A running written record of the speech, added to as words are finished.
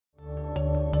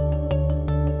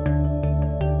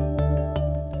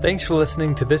Thanks for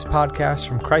listening to this podcast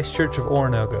from Christ Church of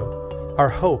Oronogo. Our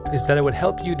hope is that it would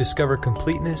help you discover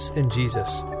completeness in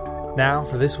Jesus. Now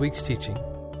for this week's teaching.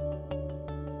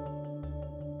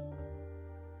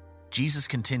 Jesus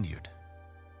continued,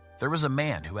 "There was a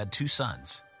man who had 2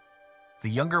 sons.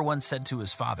 The younger one said to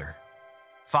his father,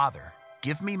 'Father,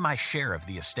 give me my share of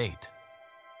the estate.'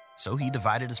 So he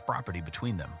divided his property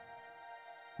between them.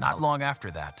 Not long after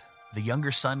that, the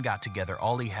younger son got together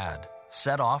all he had,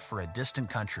 set off for a distant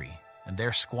country, and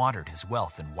there squandered his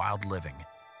wealth in wild living.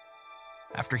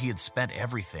 After he had spent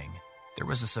everything, there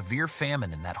was a severe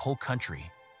famine in that whole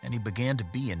country, and he began to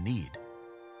be in need.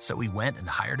 So he went and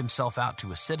hired himself out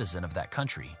to a citizen of that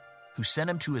country, who sent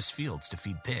him to his fields to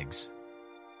feed pigs.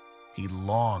 He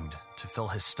longed to fill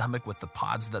his stomach with the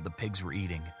pods that the pigs were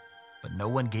eating, but no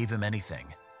one gave him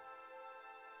anything.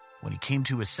 When he came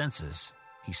to his senses,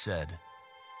 he said,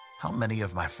 'How many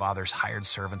of my father's hired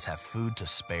servants have food to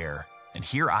spare, and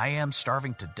here I am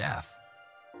starving to death?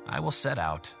 I will set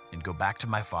out and go back to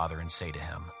my father and say to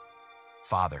him,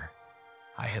 Father,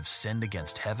 I have sinned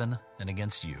against heaven and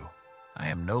against you. I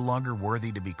am no longer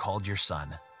worthy to be called your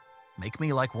son. Make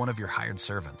me like one of your hired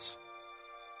servants.'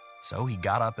 So he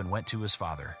got up and went to his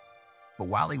father. But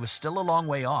while he was still a long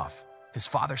way off, his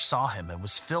father saw him and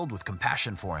was filled with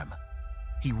compassion for him.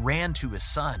 He ran to his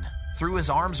son, threw his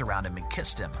arms around him and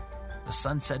kissed him. The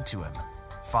son said to him,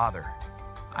 'Father,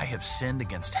 I have sinned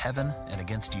against heaven and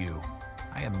against you.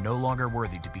 I am no longer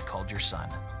worthy to be called your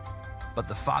son.' But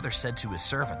the father said to his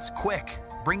servants, 'Quick,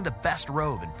 bring the best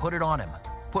robe and put it on him.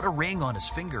 Put a ring on his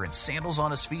finger and sandals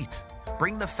on his feet.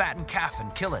 Bring the fattened calf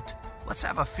and kill it. Let's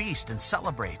have a feast and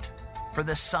celebrate. For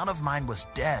this son of mine was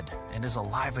dead and is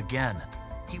alive again.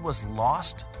 He was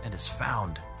lost and is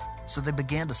found.' So they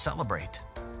began to celebrate.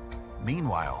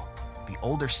 Meanwhile, the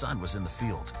older son was in the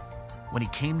field. When he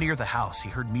came near the house, he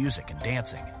heard music and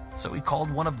dancing. So he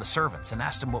called one of the servants and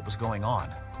asked him what was going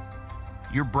on.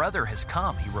 'Your brother has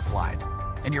come,' he replied,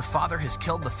 'and your father has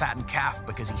killed the fattened calf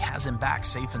because he has him back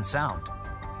safe and sound.'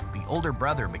 The older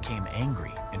brother became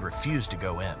angry and refused to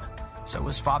go in. So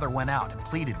his father went out and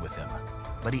pleaded with him.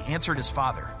 But he answered his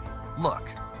father, 'Look,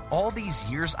 all these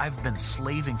years I've been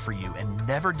slaving for you and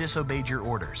never disobeyed your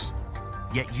orders.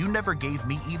 Yet you never gave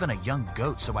me even a young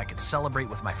goat so I could celebrate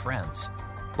with my friends.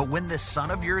 But when this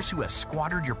son of yours who has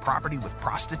squandered your property with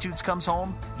prostitutes comes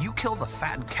home, you kill the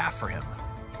fattened calf for him.'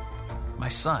 'My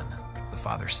son,' the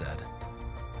father said,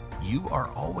 'you are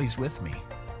always with me,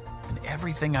 and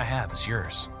everything I have is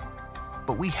yours.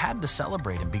 But we had to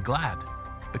celebrate and be glad,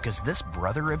 because this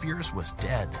brother of yours was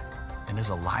dead and is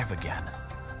alive again.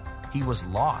 He was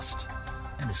lost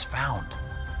and is found.'"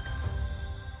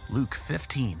 Luke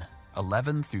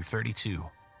 15:11 through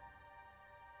 32.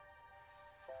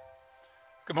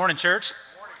 Good morning, church.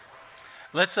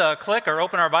 Let's click or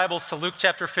open our Bibles to Luke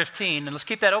chapter 15, and let's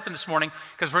keep that open this morning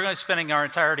because we're going to be spending our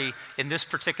entirety in this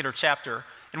particular chapter.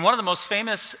 And one of the most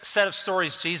famous set of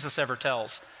stories Jesus ever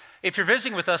tells. If you're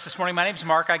visiting with us this morning, my name's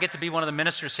Mark. I get to be one of the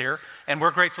ministers here, and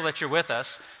we're grateful that you're with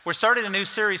us. We're starting a new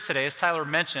series today, as Tyler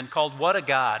mentioned, called What a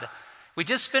God. We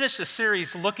just finished a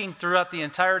series looking throughout the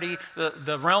entirety,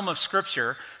 the realm of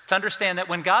Scripture, to understand that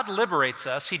when God liberates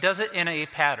us, he does it in a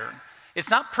pattern. It's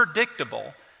not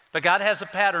predictable, but God has a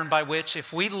pattern by which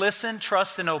if we listen,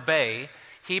 trust, and obey,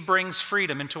 he brings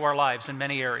freedom into our lives in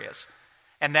many areas.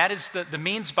 And that is the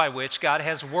means by which God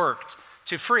has worked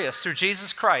to free us through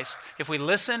Jesus Christ. If we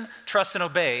listen, trust, and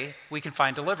obey, we can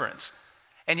find deliverance.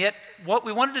 And yet, what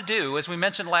we wanted to do, as we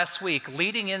mentioned last week,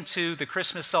 leading into the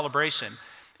Christmas celebration,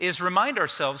 is remind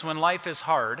ourselves when life is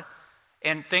hard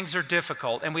and things are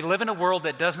difficult, and we live in a world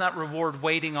that does not reward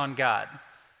waiting on God.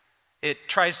 It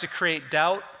tries to create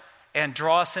doubt and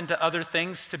draw us into other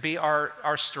things to be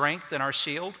our strength and our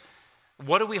shield.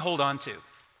 What do we hold on to?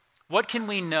 What can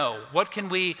we know? What can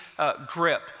we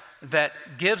grip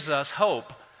that gives us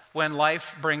hope when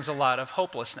life brings a lot of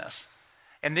hopelessness?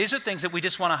 And these are things that we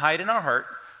just want to hide in our heart,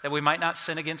 that we might not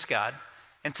sin against God.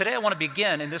 And today I want to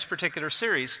begin in this particular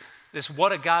series, this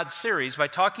What a God series, by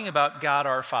talking about God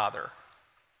our Father.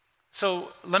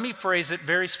 So let me phrase it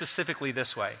very specifically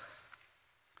this way.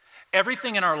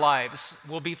 Everything in our lives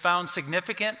will be found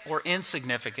significant or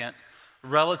insignificant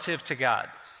relative to God.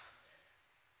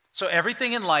 So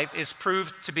everything in life is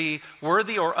proved to be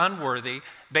worthy or unworthy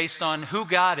based on who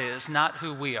God is, not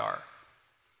who we are.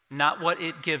 Not what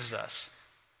it gives us,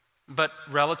 but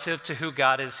relative to who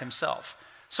God is himself.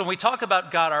 So when we talk about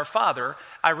God our Father,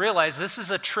 I realize this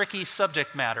is a tricky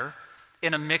subject matter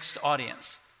in a mixed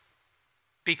audience.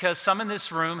 Because some in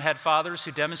this room had fathers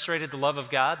who demonstrated the love of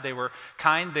God. They were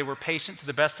kind, they were patient to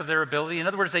the best of their ability. In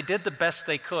other words, they did the best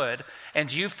they could,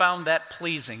 and you found that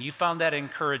pleasing. You found that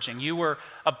encouraging. You were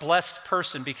a blessed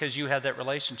person because you had that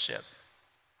relationship.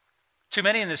 Too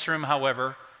many in this room,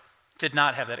 however, did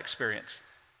not have that experience.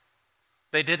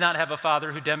 They did not have a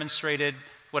father who demonstrated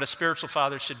what a spiritual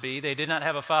father should be. They did not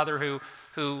have a father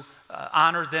who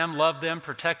honored them, loved them,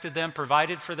 protected them,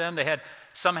 provided for them.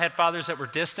 Some had fathers that were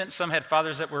distant. Some had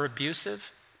fathers that were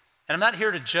abusive. And I'm not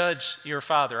here to judge your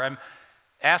father. I'm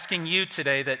asking you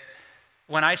today that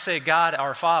when I say God,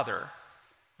 our Father,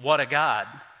 what a God,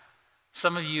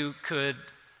 some of you could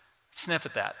sniff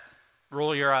at that,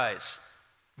 roll your eyes,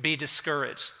 be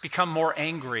discouraged, become more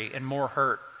angry and more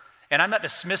hurt. And I'm not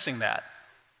dismissing that.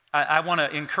 I want to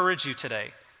encourage you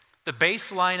today. The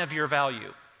baseline of your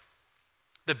value,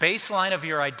 the baseline of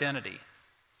your identity,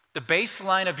 the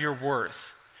baseline of your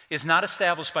worth is not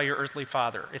established by your earthly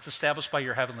father. It's established by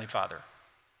your heavenly Father.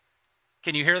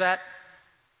 Can you hear that?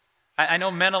 I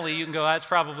know mentally you can go, that's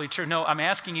probably true. No, I'm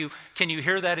asking you, can you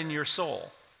hear that in your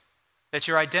soul? That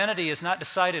your identity is not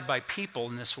decided by people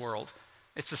in this world.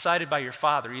 It's decided by your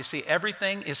Father. You see,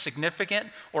 everything is significant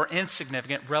or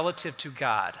insignificant relative to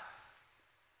God.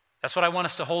 That's what I want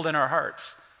us to hold in our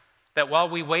hearts. That while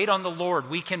we wait on the Lord,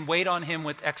 we can wait on Him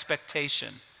with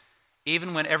expectation,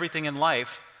 even when everything in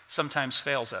life sometimes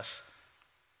fails us.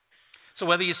 So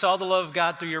whether you saw the love of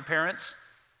God through your parents,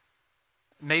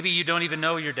 maybe you don't even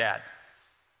know your dad.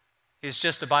 He's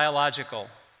just a biological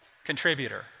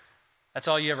contributor. That's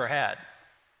all you ever had.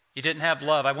 You didn't have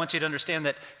love. I want you to understand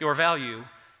that your value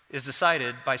is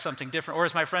decided by something different. Or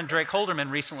as my friend Drake Holderman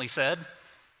recently said,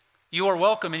 you are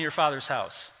welcome in your Father's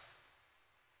house.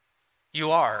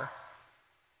 You are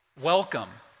welcome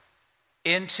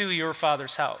into your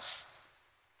Father's house.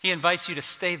 He invites you to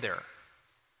stay there,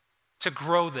 to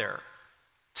grow there,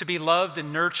 to be loved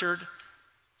and nurtured.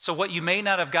 So what you may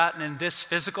not have gotten in this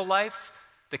physical life,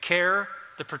 the care,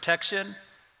 the protection,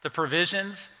 the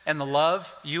provisions, and the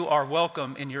love, you are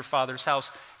welcome in your Father's house,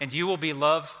 and you will be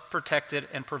loved, protected,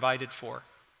 and provided for.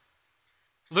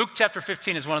 Luke chapter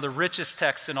 15 is one of the richest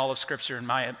texts in all of Scripture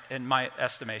in my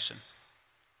estimation.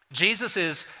 Jesus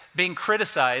is being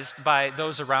criticized by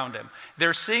those around him.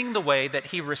 They're seeing the way that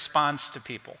he responds to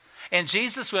people. And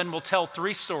Jesus then will tell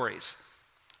 3 stories.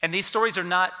 And these stories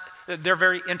they're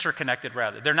very interconnected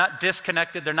rather. They're not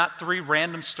disconnected. They're not 3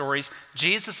 random stories.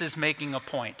 Jesus is making a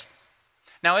point.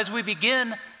 Now, as we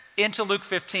begin into Luke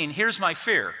 15, here's my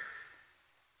fear.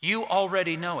 You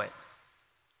already know it.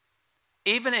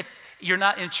 Even if you're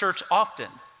not in church often,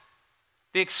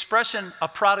 the expression a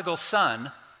prodigal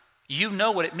son, you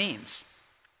know what it means.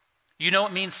 You know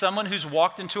it means someone who's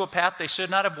walked into a path they should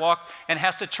not have walked and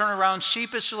has to turn around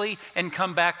sheepishly and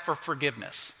come back for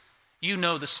forgiveness. You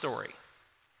know the story.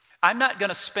 I'm not going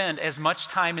to spend as much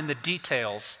time in the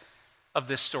details of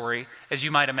this story as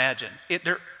you might imagine.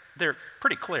 They're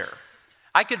pretty clear.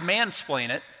 I could mansplain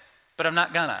it, but I'm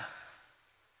not gonna.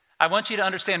 I want you to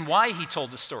understand why he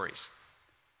told the stories.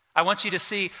 I want you to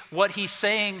see what he's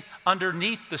saying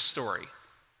underneath the story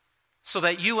so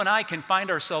that you and I can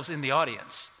find ourselves in the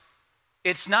audience.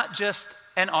 It's not just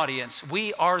an audience.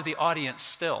 We are the audience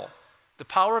still. The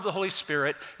power of the Holy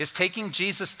Spirit is taking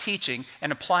Jesus' teaching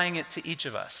and applying it to each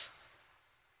of us.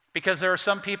 Because there are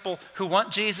some people who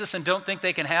want Jesus and don't think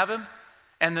they can have him,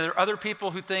 and there are other people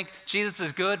who think Jesus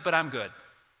is good, but I'm good.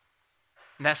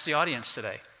 And that's the audience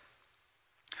today.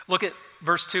 Look at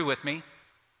verse 2 with me.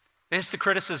 It's the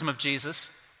criticism of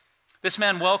Jesus. This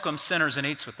man welcomes sinners and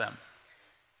eats with them.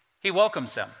 He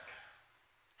welcomes them.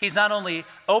 He's not only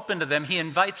open to them, he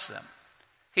invites them.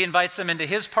 He invites them into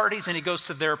his parties and he goes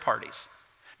to their parties.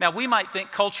 Now, we might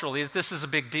think culturally that this is a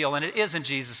big deal, and it is in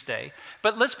Jesus' day,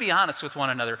 but let's be honest with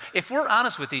one another. If we're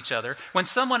honest with each other, when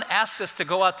someone asks us to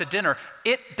go out to dinner,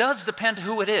 it does depend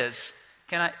who it is.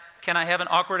 Can I have an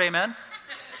awkward amen?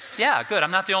 Yeah, good. I'm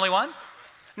not the only one.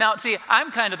 Now, see, I'm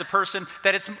kind of the person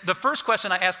that it's the first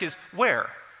question I ask is,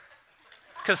 where?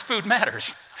 Because food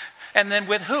matters. And then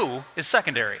with who is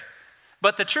secondary.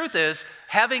 But the truth is,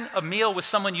 having a meal with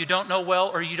someone you don't know well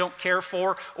or you don't care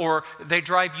for or they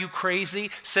drive you crazy,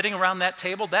 sitting around that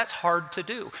table, that's hard to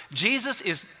do.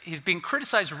 He's being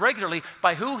criticized regularly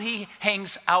by who he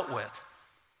hangs out with.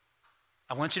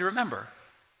 I want you to remember,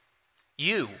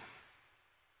 you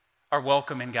are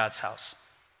welcome in God's house.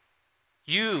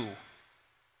 You,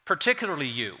 particularly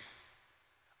you,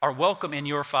 are welcome in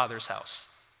your Father's house.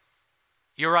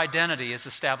 Your identity is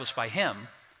established by him,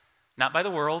 not by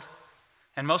the world,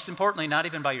 and most importantly, not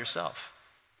even by yourself.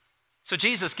 So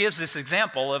Jesus gives this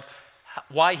example of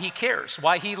why he cares,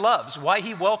 why he loves, why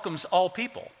he welcomes all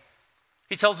people.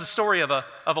 He tells the story of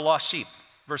a lost sheep,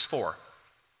 verse 4.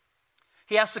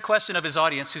 He asks the question of his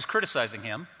audience who's criticizing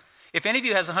him. If any of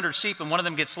you has 100 sheep and one of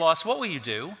them gets lost, what will you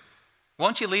do?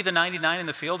 Won't you leave the 99 in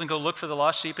the field and go look for the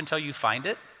lost sheep until you find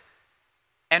it?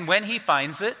 And when he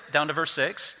finds it, down to verse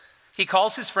 6, he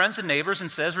calls his friends and neighbors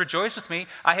and says, rejoice with me,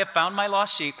 I have found my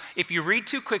lost sheep. If you read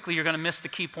too quickly, you're going to miss the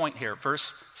key point here.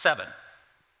 Verse 7.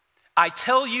 I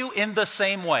tell you in the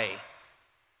same way,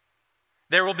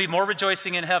 there will be more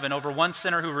rejoicing in heaven over one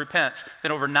sinner who repents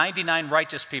than over 99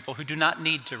 righteous people who do not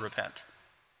need to repent.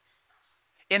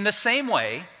 In the same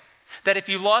way that if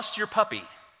you lost your puppy,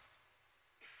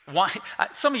 why?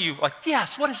 Some of you like,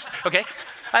 yes, what is, okay,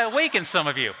 I awakened some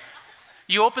of you.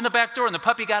 You open the back door and the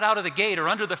puppy got out of the gate or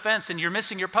under the fence and you're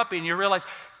missing your puppy and you realize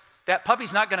that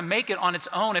puppy's not going to make it on its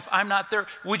own if I'm not there.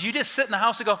 Would you just sit in the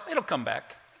house and go, it'll come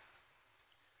back?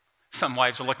 Some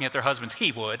wives are looking at their husbands,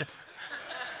 he would.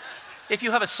 If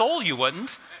you have a soul, you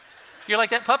wouldn't. You're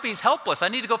like, that puppy's helpless. I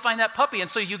need to go find that puppy. And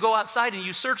so you go outside and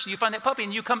you search and you find that puppy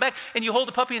and you come back and you hold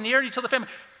the puppy in the air and you tell the family,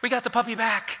 we got the puppy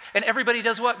back. And everybody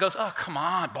does what? Goes, oh, come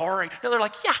on, boring. No, they're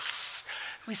like, yes,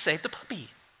 we saved the puppy.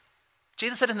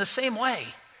 Jesus said in the same way,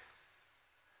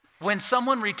 when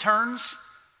someone returns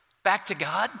back to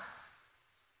God,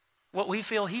 what we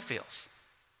feel, he feels.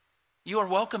 You are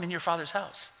welcome in your Father's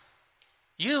house.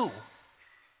 You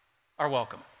are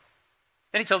welcome.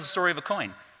 Then he tells the story of a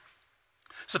coin.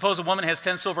 Suppose a woman has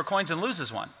 10 silver coins and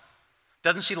loses one.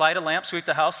 Doesn't she light a lamp, sweep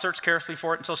the house, search carefully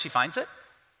for it until she finds it?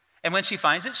 And when she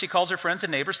finds it, she calls her friends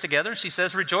and neighbors together and she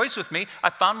says, rejoice with me, I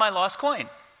found my lost coin.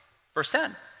 Verse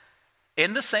 10.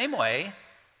 In the same way,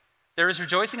 there is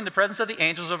rejoicing in the presence of the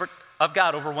angels of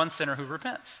God over one sinner who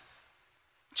repents.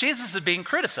 Jesus is being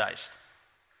criticized.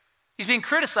 He's being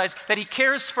criticized that he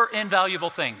cares for invaluable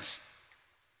things,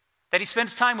 that he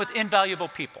spends time with invaluable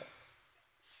people,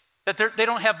 that they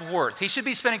don't have worth. He should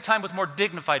be spending time with more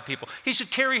dignified people. He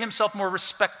should carry himself more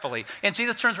respectfully. And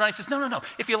Jesus turns around and says, no.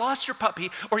 If you lost your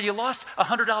puppy or you lost a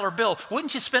 $100 bill,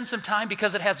 wouldn't you spend some time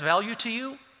because it has value to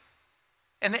you?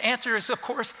 And the answer is, of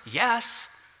course, yes.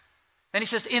 And he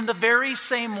says, in the very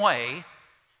same way,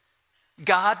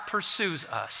 God pursues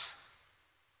us.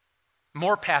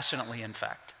 More passionately, in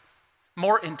fact.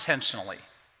 More intentionally.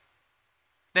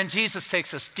 Then Jesus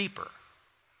takes us deeper.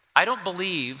 I don't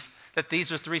believe that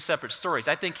these are three separate stories.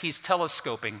 I think he's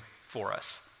telescoping for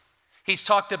us. He's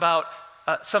talked about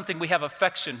something we have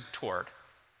affection toward.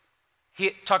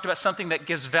 He talked about something that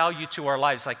gives value to our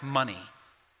lives, like money.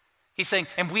 He's saying,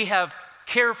 and we have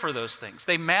care for those things.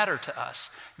 They matter to us.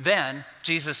 Then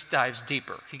Jesus dives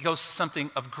deeper. He goes to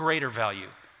something of greater value,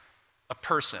 a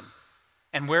person.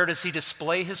 And where does he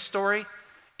display his story?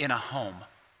 In a home.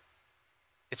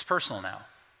 It's personal now.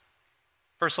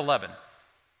 Verse 11.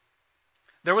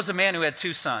 There was a man who had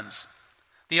 2 sons.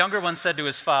 The younger one said to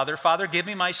his father, Father, give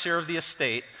me my share of the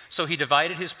estate. So he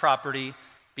divided his property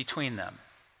between them.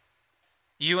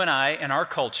 You and I, in our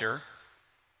culture,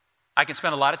 I can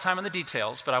spend a lot of time on the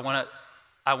details, but I want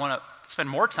to spend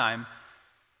more time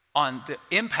on the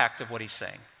impact of what he's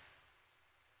saying.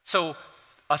 So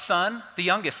a son, the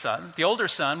youngest son, the older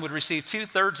son would receive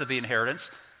 2/3 of the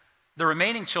inheritance. The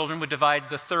remaining children would divide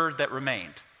the third that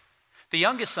remained. The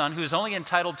youngest son, who is only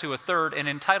entitled to 1/3, and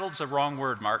entitled's a wrong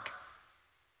word, Mark,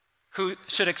 who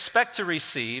should expect to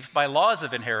receive by laws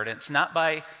of inheritance, not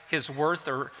by his worth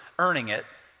or earning it,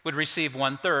 would receive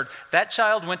 1/3. That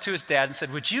child went to his dad and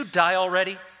said, would you die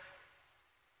already?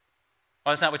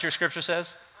 Well, that's not what your scripture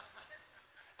says.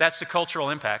 That's the cultural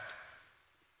impact.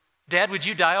 Dad, would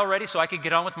you die already so I could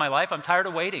get on with my life? I'm tired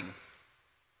of waiting.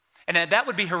 And that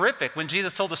would be horrific. When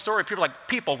Jesus told the story,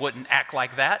 people wouldn't act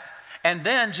like that. And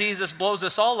then Jesus blows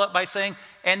us all up by saying,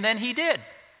 and then he did.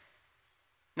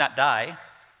 Not die.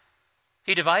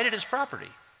 He divided his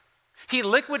property. He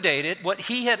liquidated what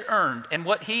he had earned and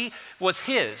what was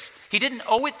his. He didn't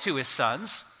owe it to his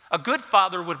sons. A good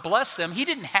father would bless them. He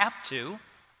didn't have to.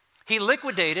 He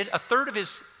liquidated 1/3 of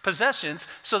his possessions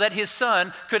so that his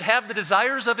son could have the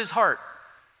desires of his heart.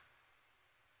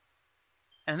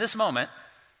 And in this moment,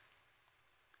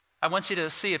 I want you to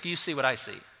see if you see what I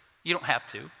see. You don't have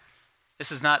to.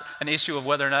 This is not an issue of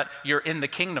whether or not you're in the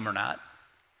kingdom or not.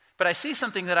 But I see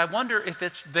something that I wonder if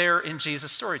it's there in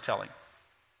Jesus' storytelling.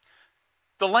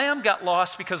 The lamb got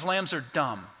lost because lambs are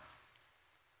dumb.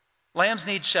 Lambs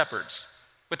need shepherds.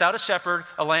 Without a shepherd,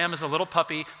 a lamb is a little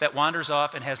puppy that wanders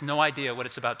off and has no idea what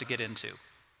it's about to get into.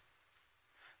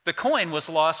 The coin was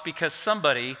lost because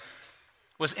somebody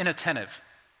was inattentive.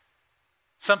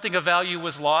 Something of value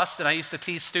was lost, and I used to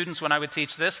tease students when I would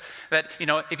teach this, that,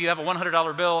 if you have a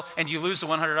 $100 bill and you lose the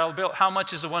 $100 bill, how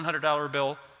much is a $100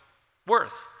 bill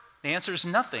worth? The answer is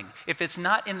nothing. If it's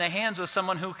not in the hands of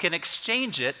someone who can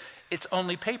exchange it, it's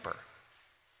only paper.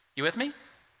 You with me?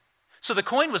 So the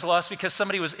coin was lost because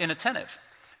somebody was inattentive.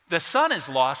 The son is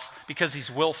lost because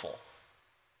he's willful.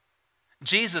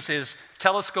 Jesus is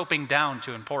telescoping down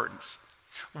to importance.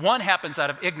 One happens out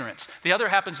of ignorance. The other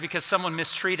happens because someone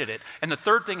mistreated it. And the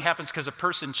third thing happens because a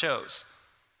person chose.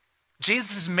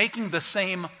 Jesus is making the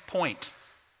same point.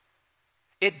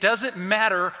 It doesn't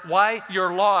matter why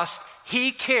you're lost.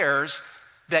 He cares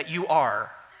that you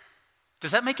are.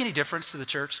 Does that make any difference to the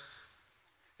church?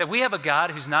 That we have a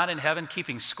God who's not in heaven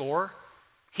keeping score.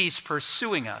 He's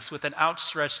pursuing us with an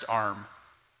outstretched arm.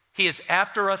 He is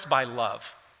after us by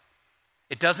love.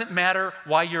 It doesn't matter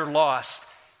why you're lost.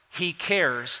 He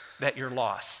cares that you're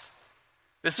lost.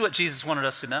 This is what Jesus wanted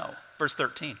us to know. Verse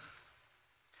 13.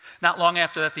 Not long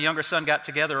after that, the younger son got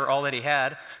together all that he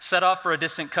had, set off for a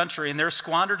distant country, and there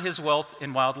squandered his wealth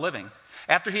in wild living.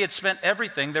 After he had spent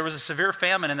everything, there was a severe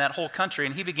famine in that whole country,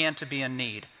 and he began to be in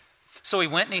need. So he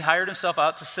went and he hired himself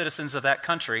out to citizens of that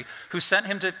country, who sent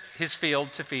him to his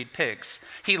field to feed pigs.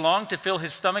 He longed to fill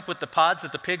his stomach with the pods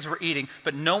that the pigs were eating,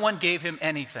 but no one gave him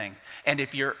anything. And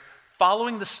if you're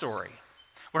following the story,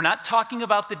 we're not talking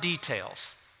about the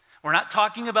details. We're not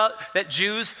talking about that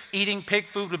Jews eating pig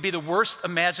food would be the worst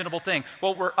imaginable thing.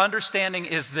 What we're understanding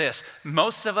is this.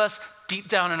 Most of us, deep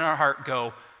down in our heart,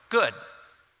 go, good.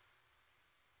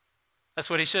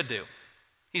 That's what he should do.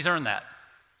 He's earned that.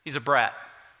 He's a brat.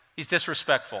 He's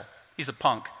disrespectful. He's a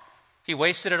punk. He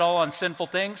wasted it all on sinful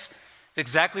things. It's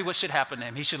exactly what should happen to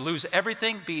him. He should lose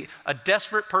everything, be a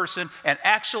desperate person, and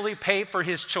actually pay for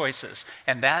his choices.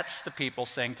 And that's the people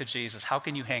saying to Jesus, how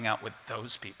can you hang out with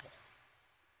those people?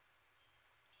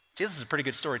 Jesus is a pretty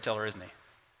good storyteller, isn't he?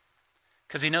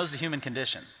 Because he knows the human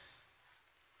condition.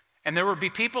 And there would be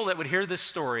people that would hear this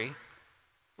story,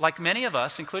 like many of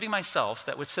us, including myself,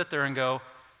 that would sit there and go,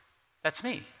 that's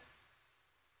me.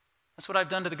 That's what I've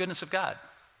done to the goodness of God.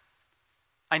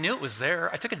 I knew it was there.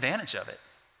 I took advantage of it.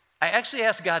 I actually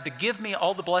asked God to give me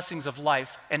all the blessings of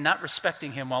life and not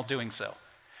respecting him while doing so.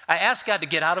 I asked God to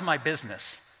get out of my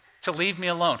business, to leave me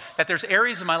alone. That there's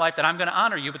areas in my life that I'm going to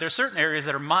honor you, but there's certain areas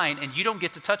that are mine and you don't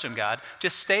get to touch them, God.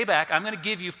 Just stay back. I'm going to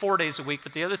give you 4 days a week,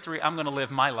 but the other 3, I'm going to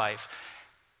live my life.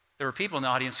 There were people in the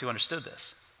audience who understood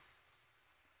this.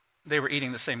 They were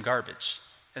eating the same garbage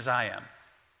as I am,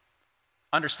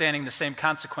 understanding the same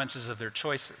consequences of their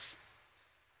choices.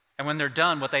 And when they're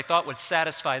done, what they thought would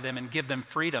satisfy them and give them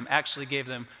freedom actually gave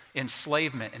them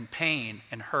enslavement and pain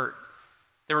and hurt.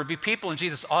 There would be people in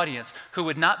Jesus' audience who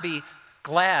would not be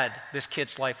glad this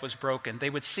kid's life was broken.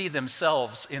 They would see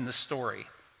themselves in the story.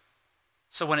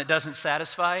 So when it doesn't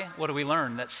satisfy, what do we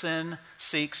learn? That sin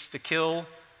seeks to kill,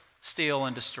 steal,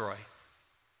 and destroy.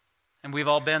 And we've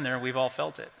all been there, we've all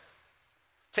felt it.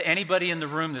 To anybody in the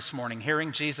room this morning,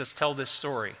 hearing Jesus tell this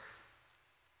story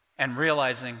and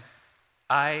realizing,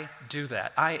 I do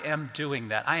that. I am doing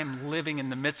that. I am living in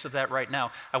the midst of that right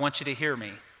now. I want you to hear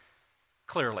me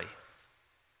clearly.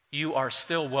 You are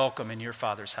still welcome in your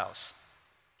Father's house.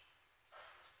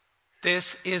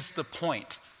 This is the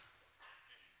point.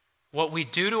 What we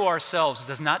do to ourselves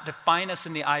does not define us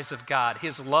in the eyes of God.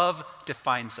 His love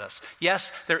defines us.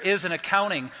 Yes, there is an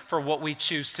accounting for what we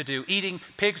choose to do. Eating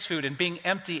pig's food and being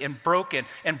empty and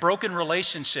broken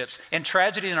relationships and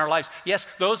tragedy in our lives. Yes,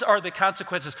 those are the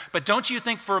consequences. But don't you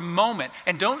think for a moment,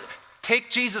 and don't take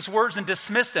Jesus' words and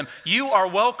dismiss them. You are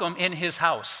welcome in his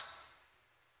house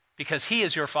because he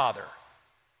is your Father.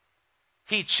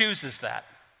 He chooses that,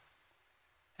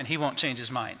 and he won't change his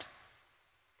mind.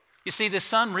 You see, the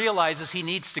son realizes he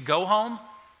needs to go home,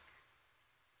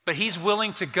 but he's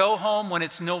willing to go home when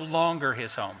it's no longer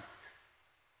his home.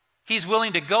 He's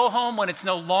willing to go home when it's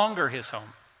no longer his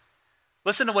home.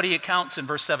 Listen to what he accounts in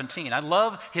verse 17. I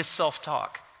love his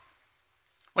self-talk.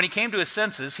 When he came to his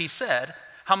senses, he said,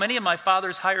 how many of my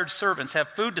father's hired servants have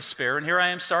food to spare, and here I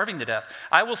am starving to death?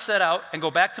 I will set out and go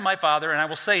back to my father, and I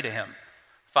will say to him,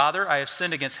 Father, I have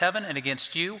sinned against heaven and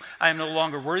against you. I am no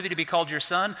longer worthy to be called your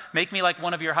son. Make me like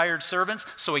one of your hired servants.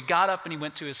 So he got up and he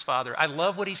went to his father. I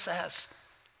love what he says.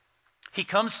 He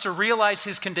comes to realize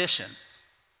his condition.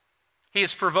 He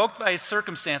is provoked by his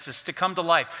circumstances to come to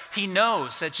life. He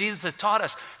knows that Jesus had taught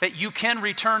us that you can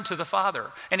return to the Father.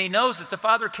 And he knows that the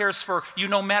Father cares for you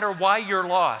no matter why you're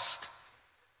lost.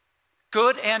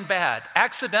 Good and bad,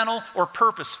 accidental or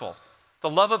purposeful. The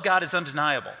love of God is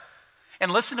undeniable.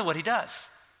 And listen to what he does.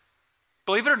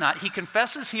 Believe it or not, he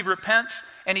confesses, he repents,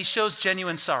 and he shows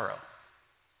genuine sorrow.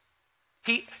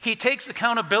 He takes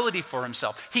accountability for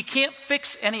himself. He can't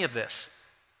fix any of this.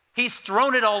 He's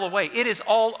thrown it all away. It is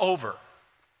all over.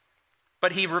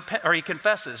 But he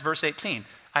confesses, verse 18,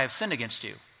 I have sinned against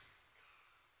you.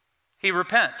 He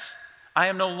repents. I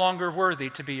am no longer worthy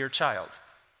to be your child.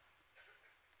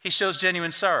 He shows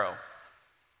genuine sorrow.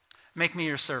 Make me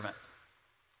your servant.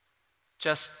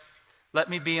 Just let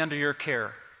me be under your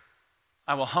care.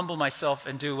 I will humble myself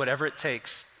and do whatever it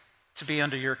takes to be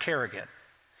under your care again.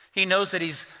 He knows that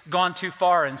he's gone too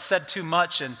far and said too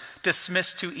much and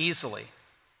dismissed too easily.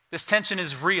 This tension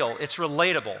is real, it's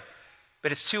relatable,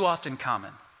 but it's too often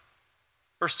common.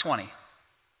 Verse 20.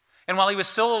 And while he was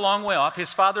still a long way off,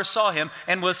 his father saw him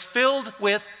and was filled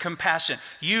with compassion.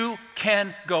 You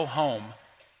can go home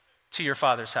to your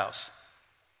father's house.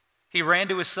 He ran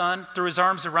to his son, threw his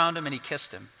arms around him, and he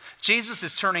kissed him. Jesus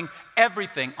is turning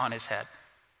everything on his head.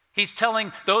 He's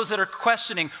telling those that are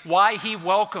questioning why he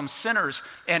welcomes sinners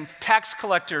and tax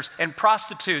collectors and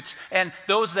prostitutes and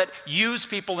those that use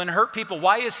people and hurt people.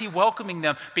 Why is he welcoming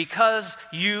them? Because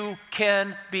you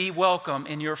can be welcome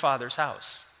in your father's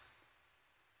house.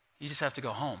 You just have to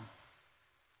go home.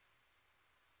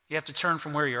 You have to turn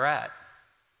from where you're at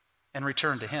and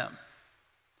return to him.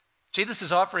 Jesus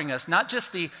is offering us not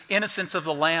just the innocence of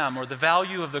the lamb or the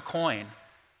value of the coin,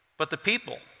 but the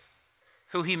people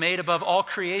who he made above all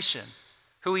creation,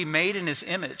 who he made in his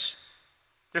image.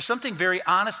 There's something very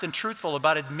honest and truthful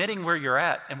about admitting where you're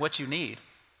at and what you need.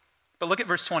 But look at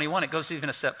verse 21, it goes even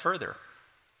a step further.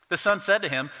 The son said to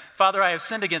him, Father, I have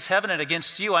sinned against heaven and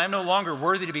against you. I am no longer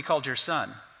worthy to be called your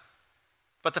son.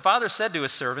 But the father said to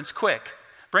his servants, quick,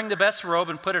 bring the best robe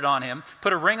and put it on him.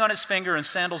 Put a ring on his finger and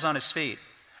sandals on his feet.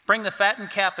 Bring the fattened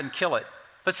calf and kill it.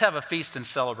 Let's have a feast and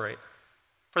celebrate.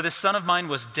 For this son of mine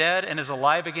was dead and is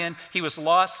alive again. He was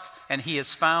lost and he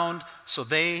is found. So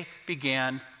they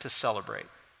began to celebrate.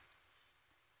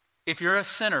 If you're a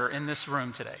sinner in this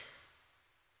room today,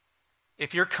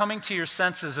 if you're coming to your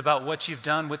senses about what you've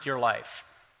done with your life,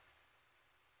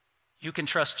 you can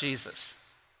trust Jesus.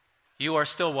 You are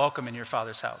still welcome in your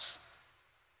Father's house.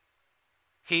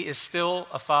 He is still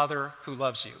a Father who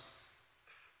loves you.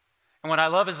 And what I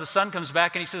love is the son comes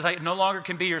back and he says, I no longer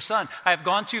can be your son. I have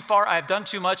gone too far. I have done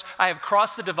too much. I have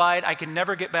crossed the divide. I can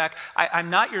never get back. I'm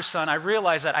not your son. I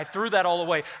realize that. I threw that all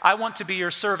away. I want to be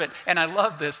your servant. And I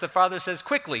love this. The father says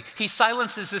quickly, he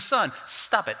silences his son.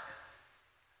 Stop it.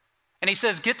 And he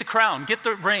says, get the crown, get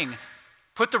the ring,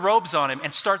 put the robes on him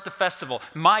and start the festival.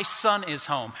 My son is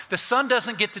home. The son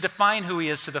doesn't get to define who he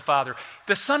is to the father.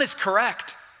 The son is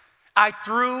correct. I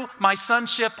threw my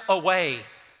sonship away.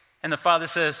 And the father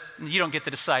says, you don't get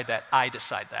to decide that. I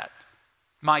decide that.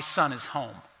 My son is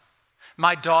home.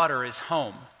 My daughter is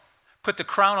home. Put the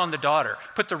crown on the daughter.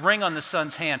 Put the ring on the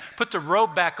son's hand. Put the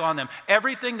robe back on them.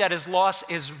 Everything that is lost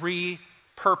is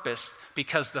repurposed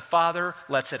because the father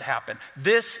lets it happen.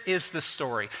 This is the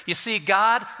story. You see,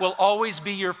 God will always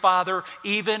be your father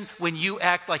even when you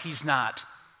act like he's not.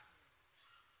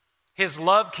 His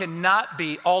love cannot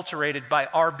be alterated by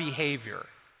our behavior.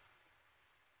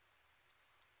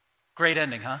 Great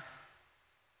ending, huh?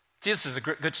 Jesus is a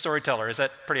good storyteller. Is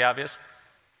that pretty obvious?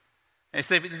 This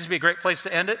would be a great place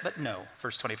to end it, but no.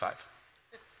 Verse 25.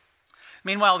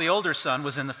 Meanwhile, the older son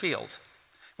was in the field.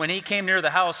 When he came near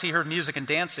the house, he heard music and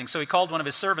dancing. So he called one of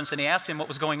his servants and he asked him what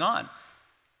was going on.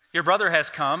 Your brother has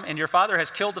come and your father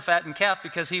has killed the fattened calf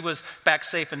because he was back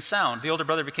safe and sound. The older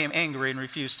brother became angry and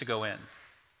refused to go in.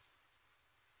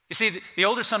 You see, the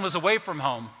older son was away from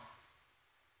home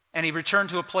and he returned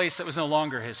to a place that was no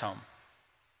longer his home.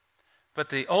 But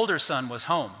the older son was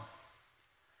home,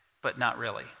 but not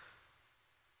really.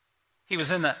 He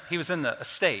was in the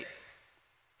estate.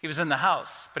 He was in the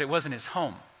house, but it wasn't his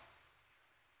home.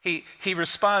 He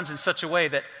responds in such a way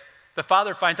that the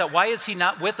father finds out, why is he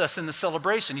not with us in the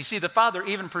celebration? You see, the father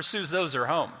even pursues those who are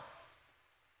home.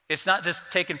 It's not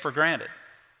just taken for granted.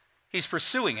 He's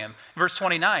pursuing him. Verse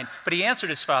 29, but he answered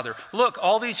his father, look,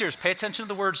 all these years, pay attention to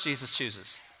the words Jesus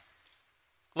chooses.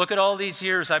 Look at all these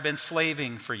years I've been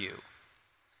slaving for you,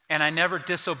 and I never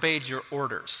disobeyed your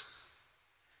orders.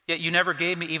 Yet you never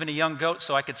gave me even a young goat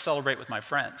so I could celebrate with my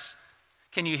friends.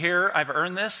 Can you hear I've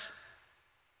earned this?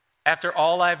 After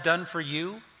all I've done for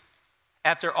you,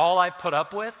 after all I've put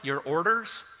up with, your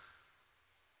orders.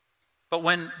 But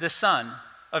when this son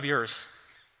of yours,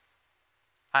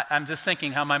 I'm just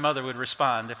thinking how my mother would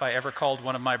respond if I ever called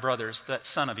one of my brothers that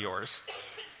son of yours.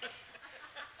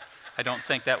 I don't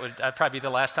think that'd probably be the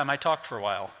last time I talked for a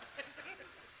while.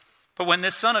 But when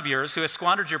this son of yours, who has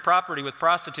squandered your property with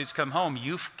prostitutes, come home,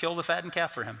 you kill the fattened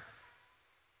calf for him.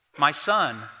 My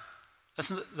son,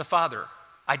 listen to the father,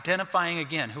 identifying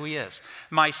again who he is.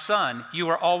 My son, you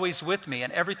are always with me,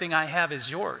 and everything I have is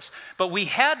yours. But we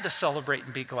had to celebrate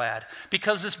and be glad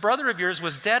because this brother of yours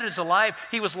was dead and is alive.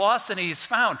 He was lost and he is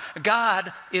found.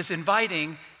 God is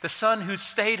inviting the son who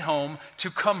stayed home to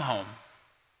come home.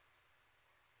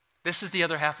 This is the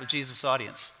other half of Jesus'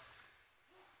 audience.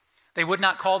 They would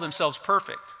not call themselves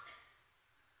perfect,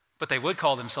 but they would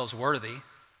call themselves worthy.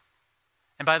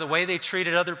 And by the way they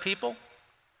treated other people,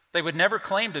 they would never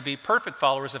claim to be perfect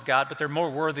followers of God, but they're more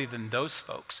worthy than those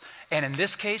folks. And in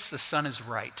this case, the Son is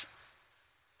right.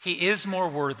 He is more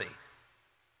worthy.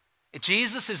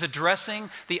 Jesus is addressing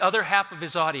the other half of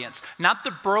his audience, not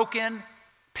the broken,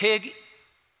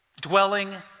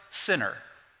 pig-dwelling sinner,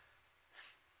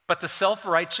 but the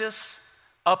self-righteous,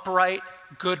 upright,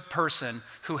 good person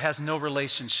who has no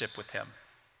relationship with him.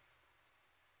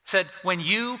 Said, when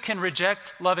you can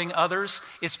reject loving others,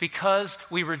 it's because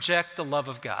we reject the love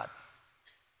of God.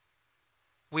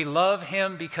 We love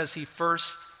him because he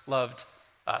first loved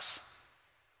us.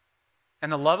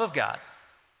 And the love of God,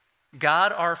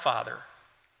 God our Father,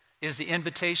 is the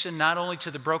invitation not only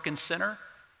to the broken sinner,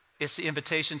 it's the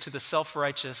invitation to the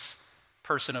self-righteous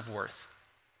person of worth.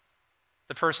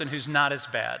 The person who's not as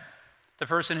bad. The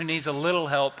person who needs a little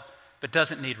help but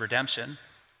doesn't need redemption.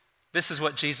 This is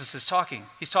what Jesus is talking.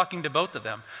 He's talking to both of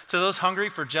them. To those hungry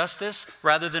for justice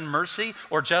rather than mercy,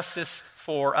 or justice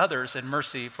for others and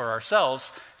mercy for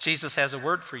ourselves, Jesus has a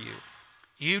word for you.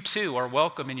 You too are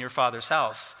welcome in your Father's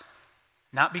house,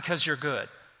 not because you're good,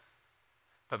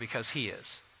 but because he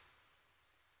is.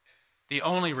 The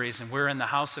only reason we're in the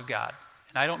house of God,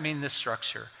 and I don't mean this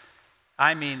structure,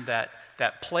 I mean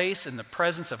that place in the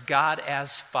presence of God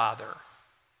as Father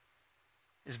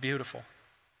is beautiful.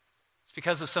 It's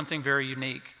because of something very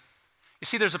unique. You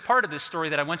see, there's a part of this story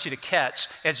that I want you to catch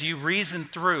as you reason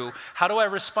through, how do I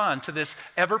respond to this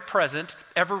ever-present,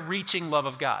 ever-reaching love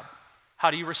of God? How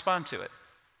do you respond to it?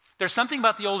 There's something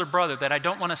about the older brother that I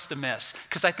don't want us to miss,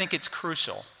 because I think it's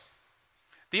crucial.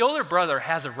 The older brother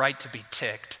has a right to be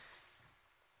ticked.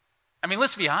 I mean,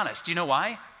 let's be honest. Do you know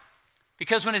why?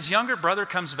 Because when his younger brother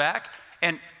comes back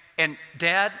and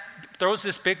dad throws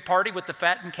this big party with the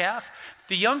fattened calf,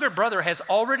 the younger brother has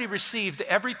already received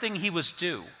everything he was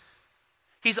due.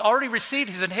 He's already received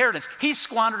his inheritance. He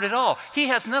squandered it all. He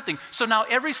has nothing. So now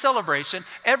every celebration,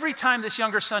 every time this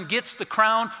younger son gets the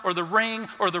crown or the ring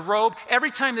or the robe, every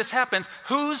time this happens,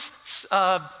 whose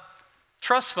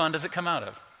trust fund does it come out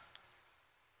of?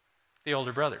 The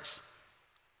older brother's.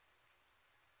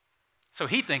 So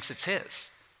he thinks it's his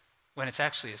when it's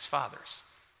actually his father's.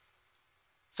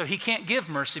 So he can't give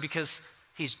mercy because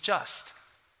he's just.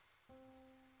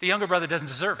 The younger brother doesn't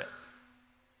deserve it.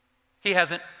 He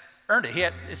hasn't earned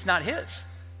it. It's not his.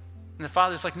 And the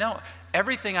father's like, no,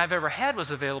 everything I've ever had was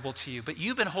available to you, but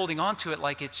you've been holding on to it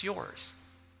like it's yours.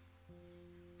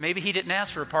 Maybe he didn't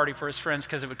ask for a party for his friends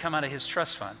because it would come out of his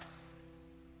trust fund.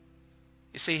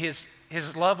 You see, his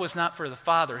love was not for the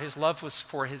father. His love was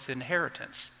for his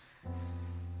inheritance.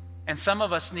 And some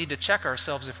of us need to check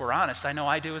ourselves if we're honest. I know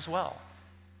I do as well.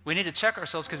 We need to check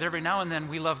ourselves because every now and then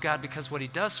we love God because what he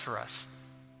does for us.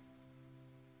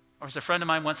 Or as a friend of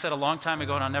mine once said a long time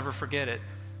ago, and I'll never forget it,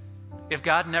 if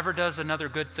God never does another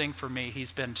good thing for me,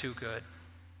 he's been too good.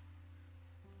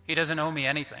 He doesn't owe me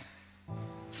anything.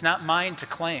 It's not mine to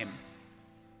claim.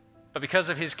 But because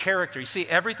of his character, you see,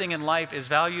 everything in life is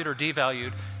valued or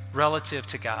devalued relative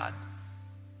to God.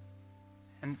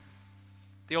 And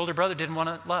the older brother didn't want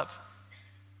to love.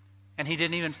 And he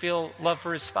didn't even feel love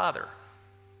for his father.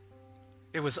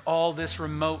 It was all this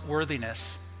remote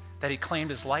worthiness that he claimed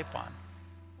his life on.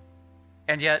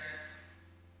 And yet,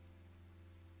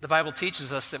 the Bible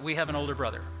teaches us that we have an older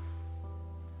brother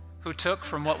who took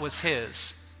from what was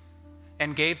his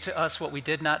and gave to us what we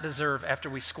did not deserve after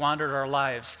we squandered our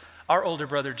lives. Our older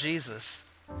brother, Jesus,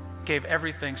 gave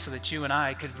everything so that you and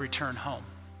I could return home.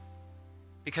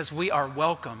 Because we are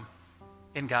welcome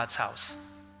in God's house.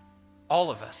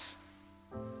 All of us.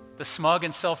 The smug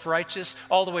and self-righteous,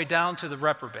 all the way down to the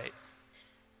reprobate.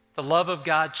 The love of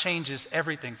God changes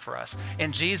everything for us.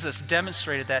 And Jesus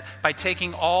demonstrated that by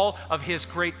taking all of his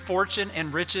great fortune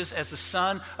and riches as the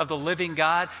Son of the living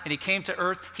God, and he came to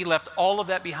earth, he left all of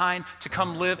that behind to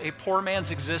come live a poor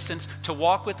man's existence, to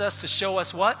walk with us, to show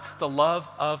us what? The love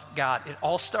of God. It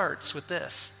all starts with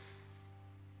this.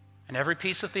 And every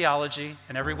piece of theology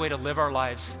and every way to live our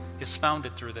lives is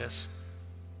founded through this.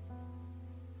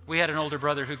 We had an older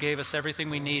brother who gave us everything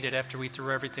we needed after we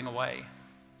threw everything away.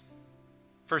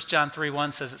 1 John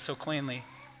 3:1 says it so cleanly.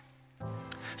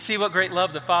 See what great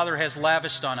love the Father has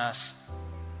lavished on us,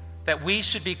 that we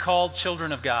should be called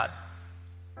children of God.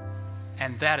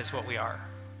 And that is what we are.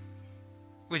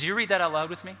 Would you read that out loud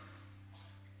with me?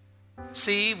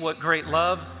 See what great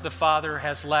love the Father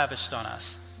has lavished on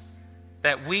us,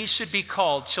 that we should be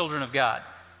called children of God.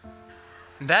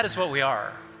 And that is what we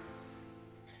are.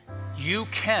 You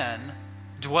can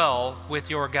dwell with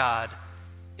your God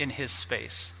in his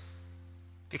space.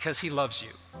 because he loves you,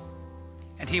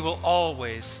 and he will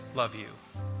always love you.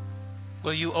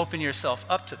 Will you open yourself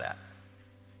up to that?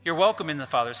 You're welcome in the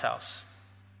Father's house.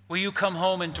 Will you come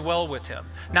home and dwell with him?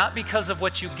 Not because of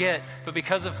what you get, but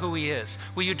because of who he is.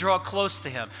 Will you draw close to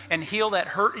him and heal that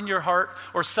hurt in your heart,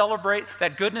 or celebrate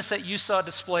that goodness that you saw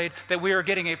displayed, that we are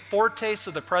getting a foretaste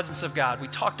of the presence of God? We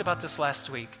talked about this last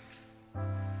week.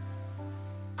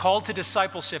 Call to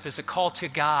discipleship is a call to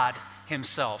God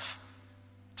himself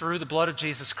through the blood of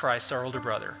Jesus Christ, our older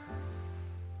brother,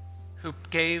 who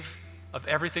gave of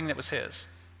everything that was his,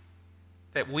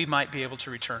 that we might be able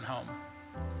to return home.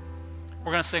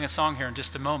 We're going to sing a song here in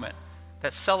just a moment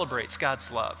that celebrates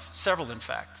God's love, several in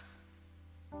fact.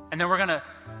 And then we're going to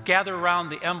gather around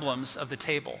the emblems of the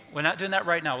table. We're not doing that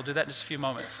right now. We'll do that in just a few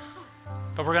moments.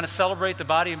 But we're going to celebrate the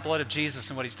body and blood of Jesus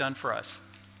and what he's done for us.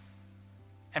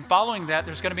 And following that,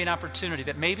 there's going to be an opportunity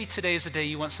that maybe today's the day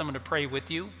you want someone to pray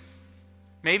with you.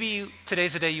 Maybe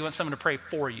today's the day you want someone to pray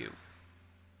for you.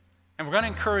 And we're going to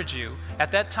encourage you.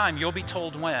 At that time, you'll be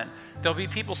told when. There'll be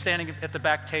people standing at the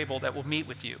back table that will meet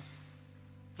with you.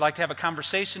 If you'd like to have a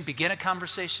conversation, begin a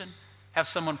conversation, have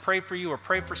someone pray for you or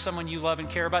pray for someone you love and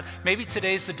care about. Maybe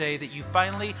today's the day that you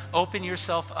finally open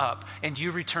yourself up and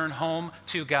you return home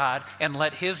to God and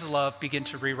let his love begin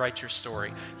to rewrite your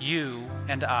story. You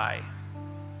and I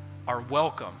are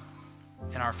welcome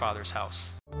in our Father's house.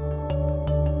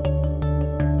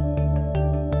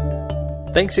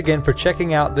 Thanks again for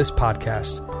checking out this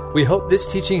podcast. We hope this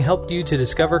teaching helped you to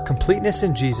discover completeness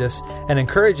in Jesus and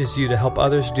encourages you to help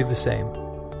others do the same.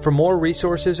 For more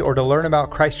resources or to learn about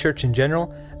Christ Church in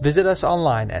general, visit us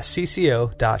online at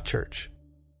cco.church.